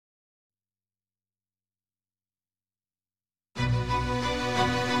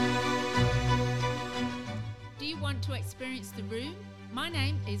want to experience the room? My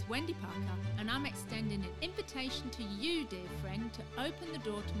name is Wendy Parker, and I'm extending an invitation to you, dear friend, to open the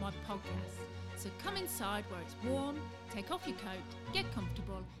door to my podcast. So come inside where it's warm, take off your coat, get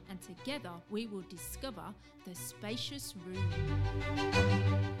comfortable, and together we will discover the spacious room.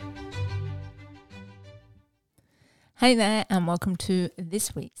 Hey there, and welcome to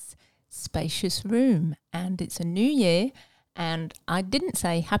this week's Spacious Room. And it's a new year, and I didn't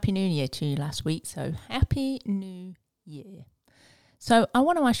say Happy New Year to you last week, so Happy New Year. So I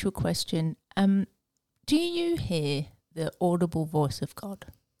want to ask you a question. Do you hear the audible voice of God?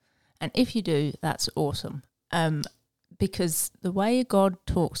 And if you do, that's awesome. Because the way God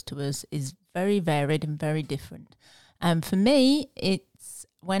talks to us is very varied and very different. For me, it's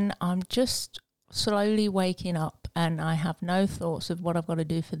when I'm just slowly waking up and I have no thoughts of what I've got to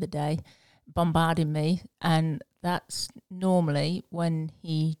do for the day bombarding me. And that's normally when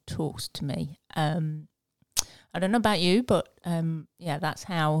he talks to me. I don't know about you, but that's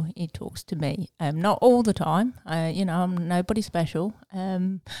how he talks to me. Not all the time. I'm nobody special.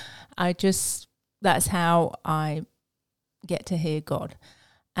 That's how I get to hear God.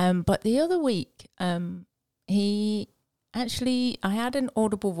 But the other week, I had an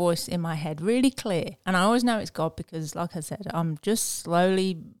audible voice in my head, really clear. And I always know it's God because, like I said, I'm just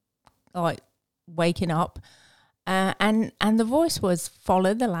slowly waking up. And the voice was,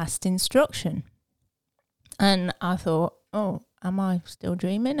 follow the last instruction. And I thought, oh, am I still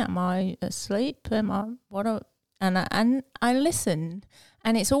dreaming? Am I asleep? And I listened,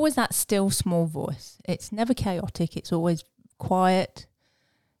 and it's always that still small voice. It's never chaotic. It's always quiet,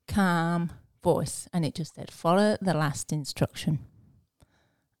 calm voice. And it just said, follow the last instruction.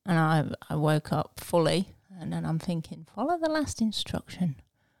 And I woke up fully, and then I'm thinking, follow the last instruction.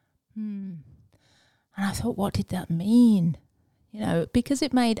 And I thought, what did that mean? Because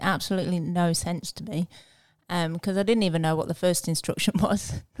it made absolutely no sense to me. Because I didn't even know what the first instruction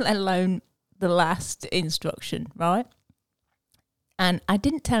was, let alone the last instruction, right? And I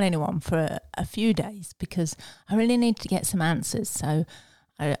didn't tell anyone for a few days because I really needed to get some answers. So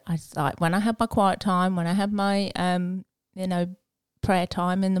I when I had my quiet time, when I had my, prayer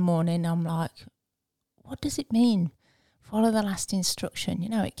time in the morning, I'm like, what does it mean? Follow the last instruction.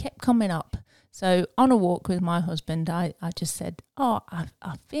 It kept coming up. So on a walk with my husband, I just said, I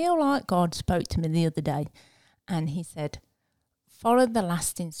feel like God spoke to me the other day. And he said, follow the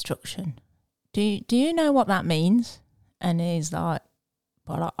last instruction. Do you know what that means? And he's like,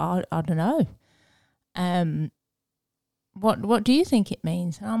 well, I don't know. What do you think it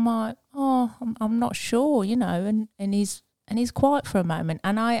means? And I'm like, I'm not sure, And he's quiet for a moment.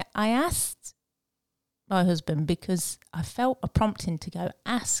 And I asked my husband because I felt a prompting to go,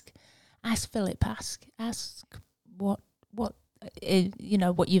 ask Philip, ask what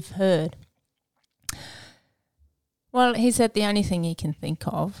you've heard. Well, he said the only thing he can think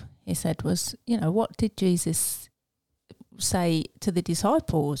of, he said, was, what did Jesus say to the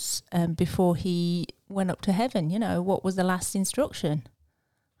disciples before he went up to heaven? What was the last instruction?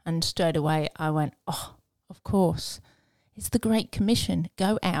 And straight away I went, of course. It's the Great Commission.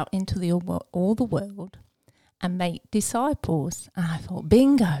 Go out into all the world and make disciples. And I thought,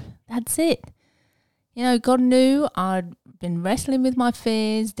 bingo, that's it. God knew I'd been wrestling with my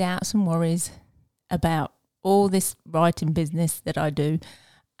fears, doubts and worries about all this writing business that I do.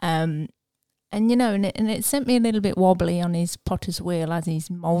 And it sent me a little bit wobbly on his potter's wheel as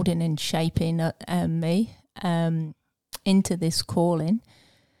he's moulding and shaping me into this calling.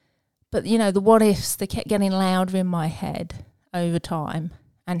 But, the what ifs, they kept getting louder in my head over time.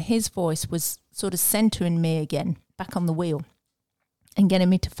 And his voice was sort of centering me again, back on the wheel, and getting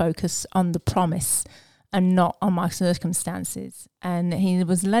me to focus on the promise and not on my circumstances. And he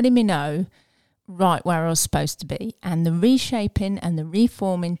was letting me know right where I was supposed to be, and the reshaping and the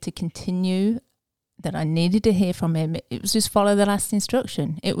reforming to continue that I needed to hear from him. It was just follow the last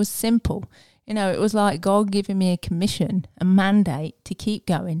instruction. It was simple. It was like God giving me a commission, a mandate to keep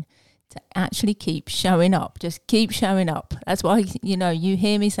going, to actually keep showing up. Just keep showing up. That's why, you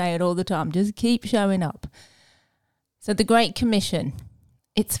hear me say it all the time. Just keep showing up. So the Great Commission,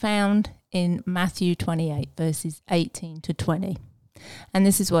 it's found in Matthew 28, verses 18 to 20. And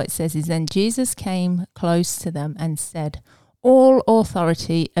this is what it says, is then Jesus came close to them and said, all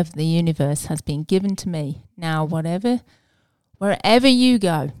authority of the universe has been given to me. Now, wherever you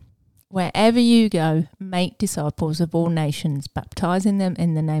go, make disciples of all nations, baptizing them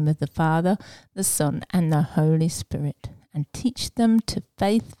in the name of the Father, the Son, and the Holy Spirit, and teach them to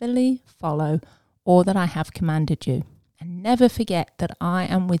faithfully follow all that I have commanded you. And never forget that I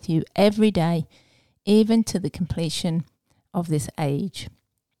am with you every day, even to the completion of this age.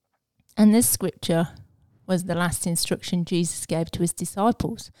 And this scripture was the last instruction Jesus gave to his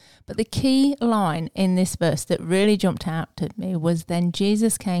disciples. But the key line in this verse that really jumped out at me was, then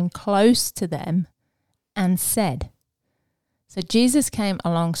Jesus came close to them and said. So Jesus came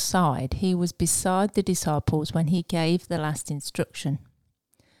alongside. He was beside the disciples when he gave the last instruction.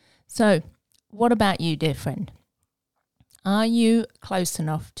 So what about you, dear friend? Are you close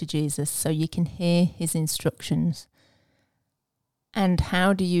enough to Jesus so you can hear his instructions? And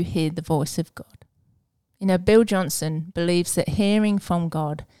how do you hear the voice of God? You know, Bill Johnson believes that hearing from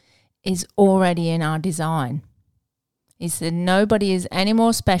God is already in our design. He said nobody is any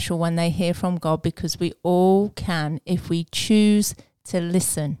more special when they hear from God, because we all can if we choose to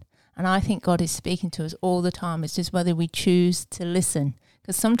listen. And I think God is speaking to us all the time. It's just whether we choose to listen.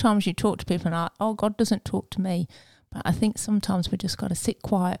 Because sometimes you talk to people and like, oh, God doesn't talk to me. But I think sometimes we just got to sit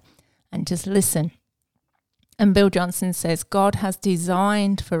quiet and just listen. And Bill Johnson says God has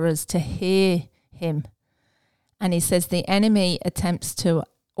designed for us to hear him. And he says the enemy attempts to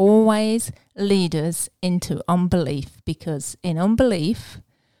always lead us into unbelief, because in unbelief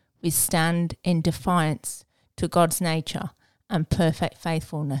we stand in defiance to God's nature and perfect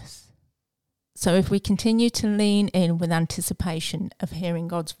faithfulness. So if we continue to lean in with anticipation of hearing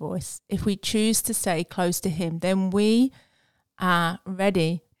God's voice, if we choose to stay close to him, then we are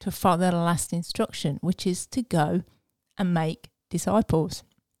ready to follow the last instruction, which is to go and make disciples.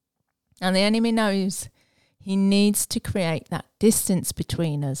 And the enemy knows he needs to create that distance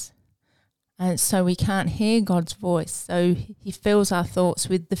between us. And so we can't hear God's voice. So he fills our thoughts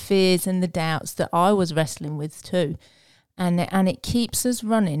with the fears and the doubts that I was wrestling with too. And it keeps us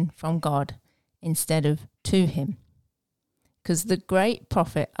running from God instead of to him. Because the great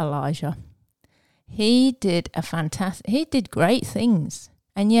prophet Elijah, he did great things.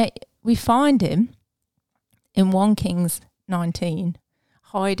 And yet we find him in 1 Kings 19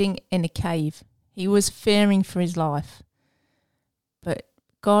 hiding in a cave. He was fearing for his life, but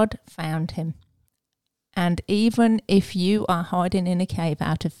God found him. And even if you are hiding in a cave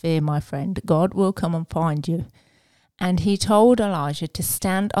out of fear, my friend, God will come and find you. And he told Elijah to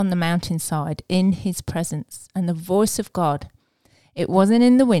stand on the mountainside in his presence. And the voice of God, it wasn't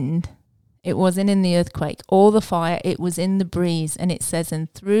in the wind, it wasn't in the earthquake or the fire, it was in the breeze. And it says, and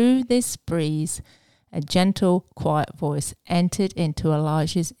through this breeze, a gentle, quiet voice entered into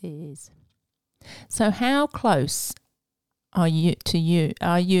Elijah's ears. So how close are you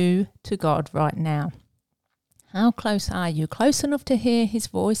to God right now? How close are you? Close enough to hear his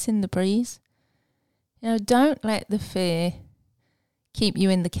voice in the breeze? You know, don't let the fear keep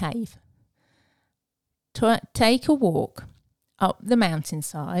you in the cave. Take a walk up the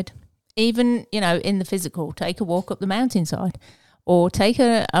mountainside, even, you know, in the physical, take a walk up the mountainside, or take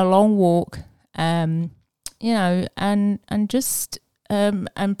a long walk, you know, and just,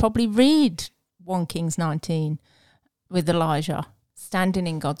 and probably read 1 Kings 19 with Elijah, standing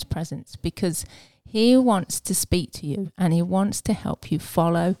in God's presence, because he wants to speak to you and he wants to help you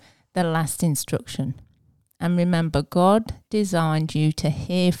follow the last instruction. And remember, God designed you to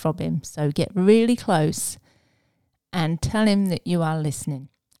hear from him. So get really close and tell him that you are listening.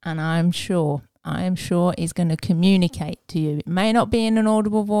 And I am sure he's going to communicate to you. It may not be in an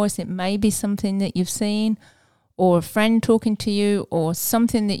audible voice. It may be something that you've seen, or a friend talking to you, or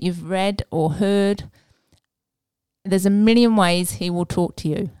something that you've read or heard. There's a million ways he will talk to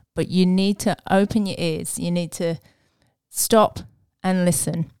you, but you need to open your ears. You need to stop and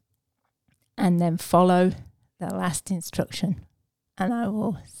listen, and then follow the last instruction. And I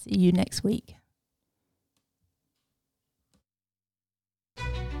will see you next week.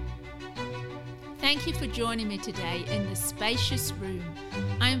 Thank you for joining me today in the spacious room.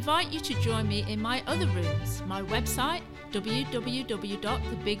 I invite you to join me in my other rooms, my website,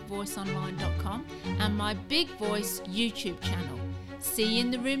 www.thebigvoiceonline.com, and my Big Voice YouTube channel. See you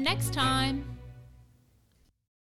in the room next time.